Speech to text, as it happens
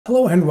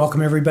Hello and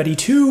welcome everybody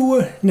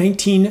to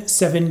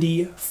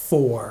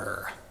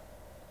 1974.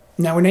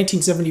 Now in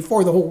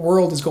 1974, the whole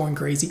world is going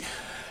crazy.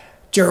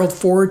 Gerald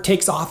Ford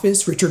takes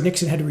office. Richard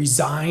Nixon had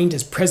resigned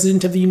as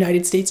president of the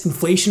United States.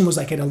 Inflation was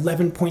like at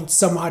 11 point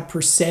some odd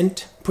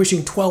percent,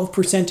 pushing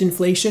 12%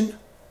 inflation.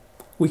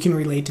 We can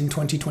relate in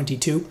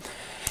 2022.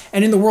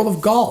 And in the world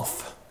of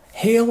golf,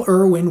 Hale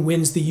Irwin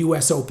wins the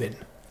US Open.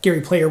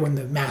 Gary Player won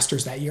the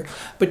Masters that year.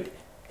 But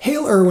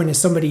Hale Irwin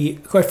is somebody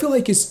who I feel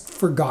like is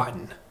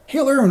forgotten.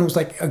 Hale Irwin was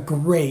like a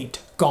great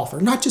golfer,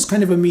 not just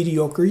kind of a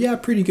mediocre, yeah,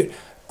 pretty good,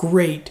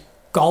 great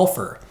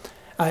golfer.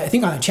 I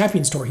think on the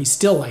Champions Tour, he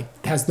still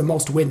like has the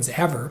most wins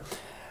ever.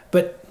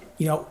 But,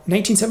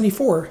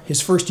 1974, his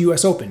first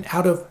U.S. Open,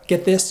 out of,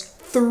 get this,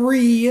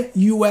 3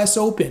 U.S.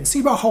 Opens.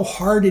 Think about how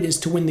hard it is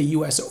to win the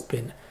U.S.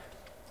 Open.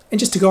 And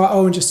just to go,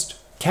 and just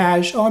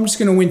I'm just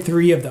going to win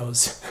 3 of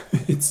those.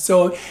 It's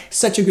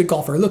such a good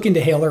golfer. Look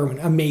into Hale Irwin,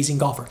 amazing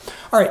golfer.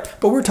 All right,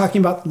 but we're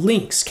talking about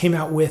Lynx came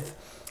out with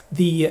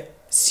the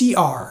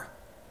CR.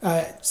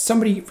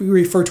 Somebody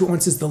referred to it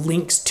once as the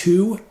Lynx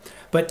 2,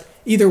 but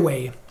either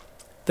way,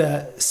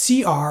 the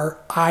CR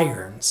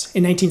irons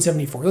in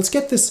 1974. Let's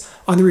get this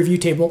on the review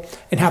table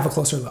and have a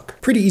closer look.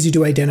 Pretty easy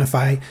to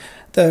identify.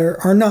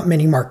 There are not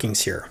many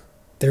markings here.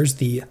 There's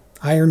the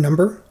iron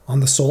number on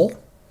the sole.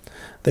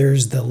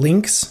 There's the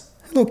Lynx,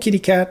 hello kitty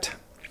cat.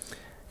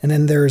 And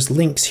then there's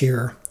Lynx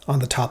here on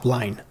the top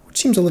line, which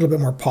seems a little bit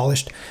more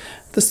polished.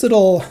 This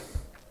little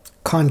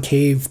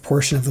concave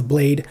portion of the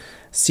blade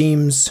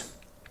seems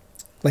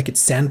like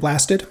it's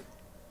sandblasted.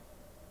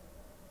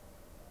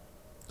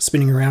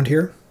 Spinning around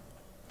here.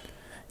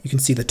 You can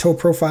see the toe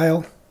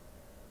profile,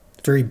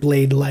 very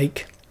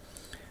blade-like.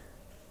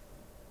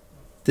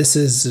 This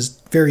is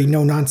very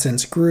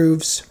no-nonsense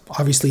grooves.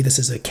 Obviously this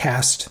is a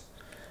cast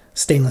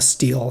stainless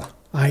steel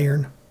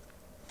iron.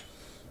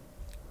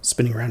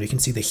 Spinning around, you can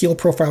see the heel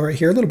profile right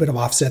here, a little bit of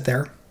offset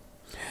there.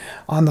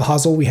 On the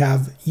hosel we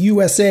have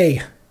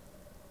USA.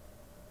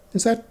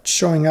 Is that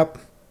showing up?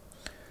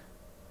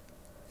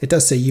 It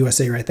does say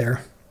USA right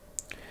there.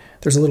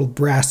 There's a little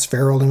brass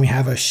ferrule and we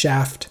have a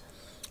shaft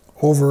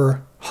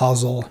over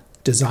hosel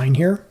design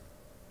here.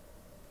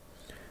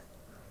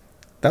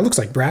 That looks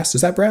like brass.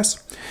 Is that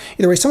brass?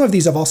 Either way, some of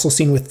these I've also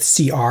seen with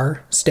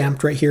CR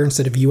stamped right here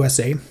instead of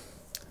USA.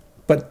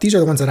 But these are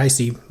the ones that I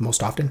see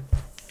most often.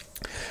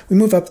 We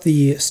move up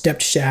the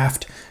stepped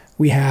shaft.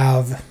 We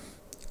have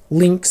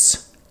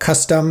Lynx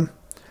custom.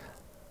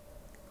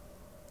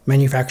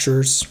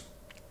 Manufacturers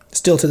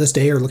still to this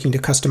day are looking to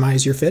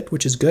customize your fit,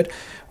 which is good.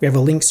 We have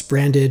a Lynx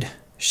branded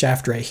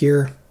shaft right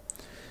here.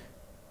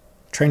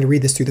 Trying to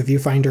read this through the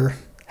viewfinder,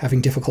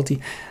 having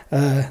difficulty.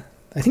 I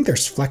think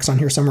there's flex on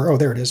here somewhere. Oh,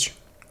 there it is.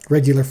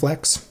 Regular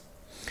flex.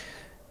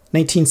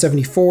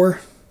 1974.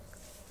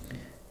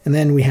 And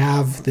then we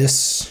have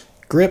this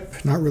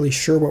grip. Not really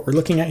sure what we're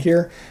looking at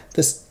here.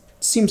 This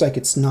seems like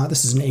it's not.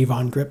 This is an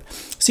Avon grip.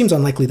 Seems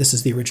unlikely this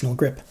is the original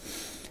grip.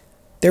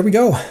 There we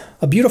go.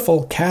 A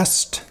beautiful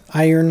cast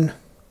iron,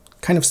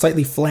 kind of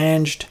slightly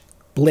flanged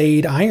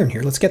blade iron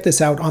here. Let's get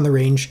this out on the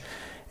range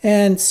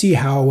and see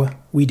how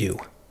we do.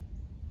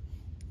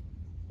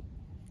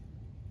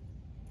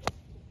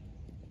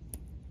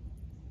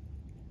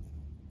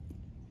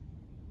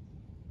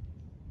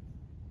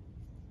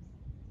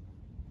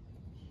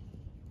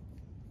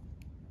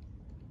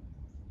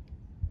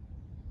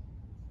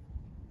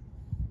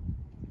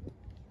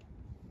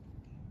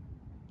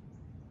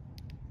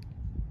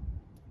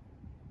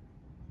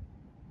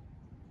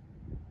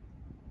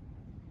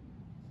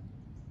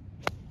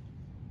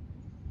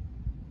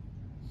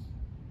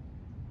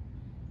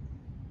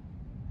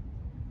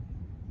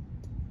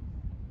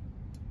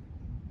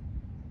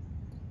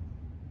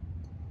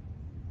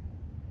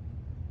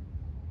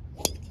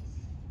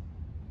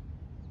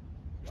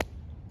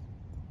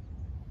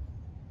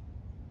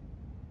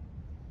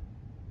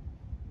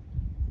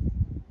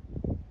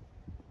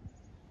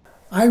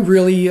 I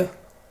really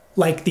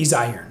like these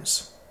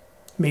irons.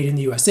 Made in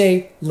the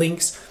USA,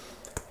 Lynx.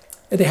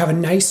 They have a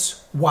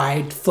nice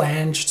wide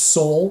flanged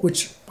sole,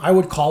 which I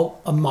would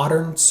call a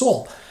modern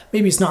sole.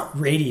 Maybe it's not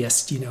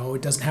radiused,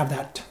 it doesn't have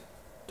that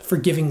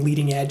forgiving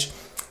leading edge,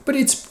 but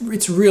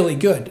it's really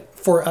good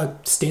for a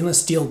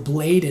stainless steel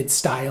bladed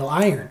style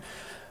iron.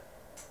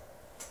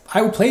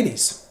 I would play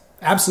these,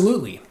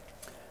 absolutely.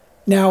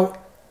 Now,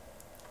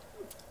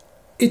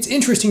 it's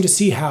interesting to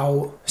see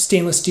how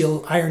stainless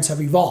steel irons have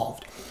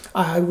evolved.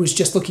 I was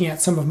just looking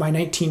at some of my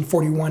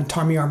 1941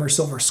 Tommy Armour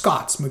Silver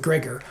Scotts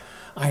McGregor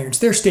irons.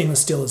 They're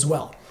stainless steel as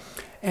well.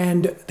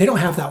 And they don't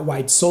have that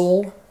wide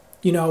sole.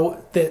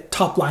 The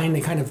top line, they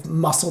kind of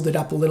muscled it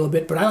up a little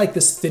bit, but I like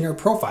this thinner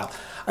profile.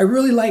 I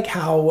really like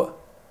how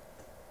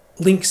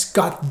Lynx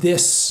got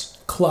this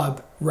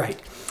club right.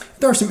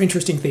 There are some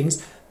interesting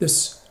things.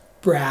 This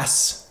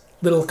brass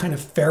little kind of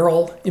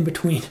ferrule in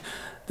between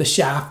the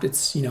shaft.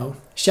 It's,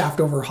 shaft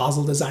over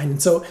hosel design.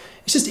 And so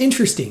it's just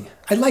interesting.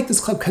 I like this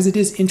club because it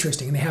is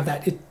interesting. And they have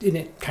that in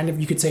it kind of,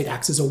 you could say it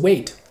acts as a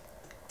weight.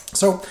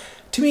 So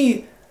to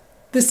me,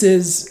 this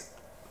is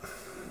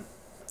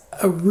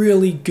a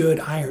really good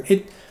iron.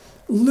 It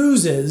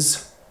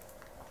loses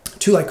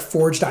to like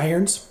forged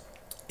irons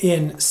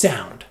in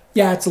sound.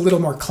 Yeah, it's a little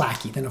more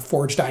clacky than a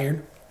forged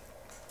iron.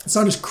 It's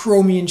not as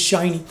chromy and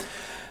shiny,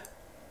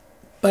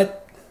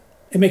 but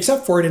it makes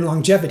up for it in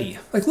longevity.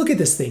 Like, look at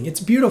this thing. It's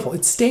beautiful.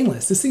 It's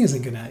stainless. This thing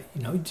isn't gonna,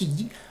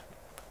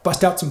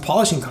 bust out some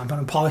polishing compound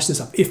and polish this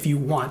up if you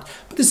want.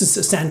 But this is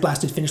a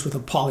sandblasted finish with a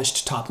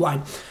polished top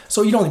line.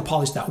 So you'd only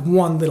polish that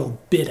one little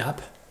bit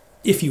up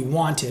if you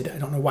wanted. I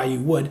don't know why you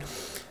would.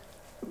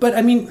 But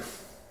I mean,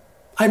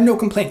 I have no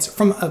complaints.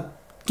 From a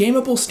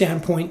gameable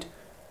standpoint,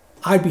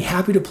 I'd be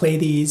happy to play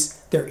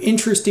these. They're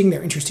interesting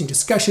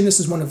discussion. This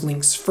is one of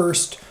Lynx's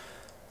first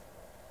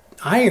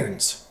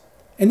irons.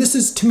 And this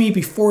is, to me,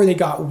 before they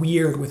got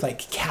weird with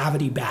like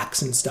cavity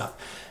backs and stuff.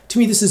 To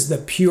me, this is the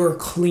pure,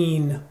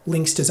 clean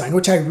Lynx design,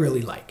 which I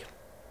really like.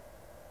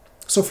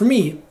 So for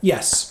me,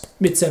 yes,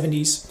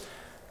 mid-70s,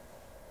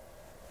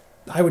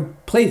 I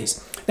would play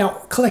these.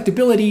 Now,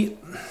 collectability,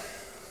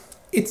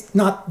 it's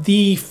not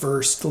the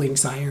first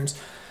Lynx irons.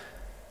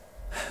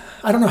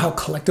 I don't know how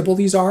collectible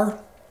these are.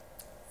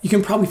 You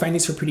can probably find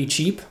these for pretty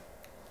cheap.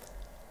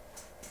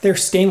 They're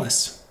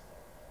stainless,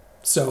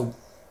 so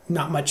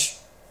not much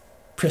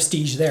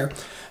prestige there.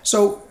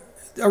 So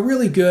a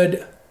really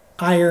good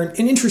iron,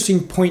 an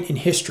interesting point in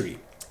history.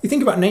 You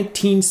think about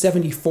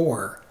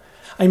 1974.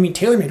 I mean,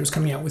 TaylorMade was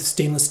coming out with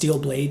stainless steel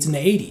blades in the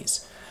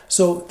 80s.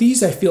 So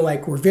these, I feel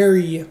like, were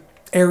very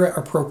era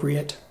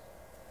appropriate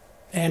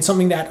and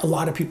something that a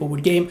lot of people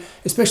would game,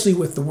 especially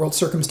with the world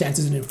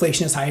circumstances and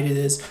inflation as high as it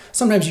is.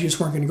 Sometimes you just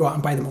weren't going to go out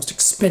and buy the most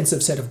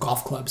expensive set of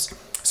golf clubs.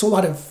 So a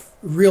lot of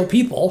real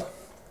people,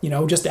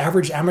 just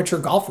average amateur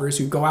golfers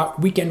who go out,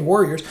 weekend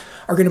warriors,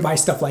 are going to buy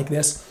stuff like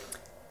this.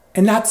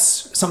 And that's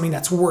something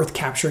that's worth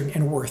capturing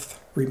and worth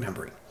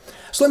remembering.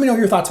 So let me know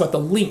your thoughts about the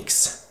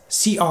Lynx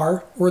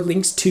CR or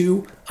Lynx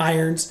 2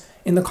 irons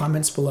in the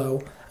comments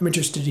below. I'm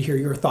interested to hear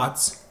your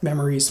thoughts,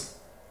 memories,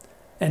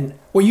 and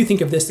what you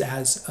think of this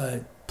as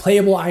a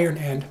playable iron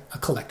and a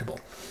collectible.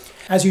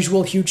 As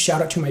usual, huge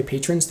shout out to my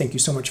patrons. Thank you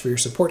so much for your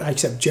support. I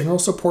accept general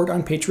support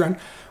on Patreon,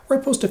 where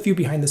I post a few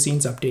behind the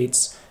scenes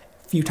updates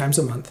a few times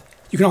a month.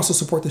 You can also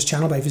support this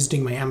channel by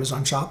visiting my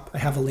Amazon shop. I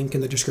have a link in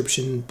the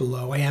description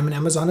below. I am an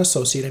Amazon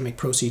associate. I make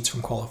proceeds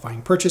from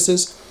qualifying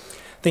purchases.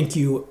 Thank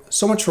you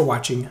so much for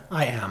watching.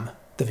 I am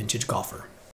the Vintage Golfer.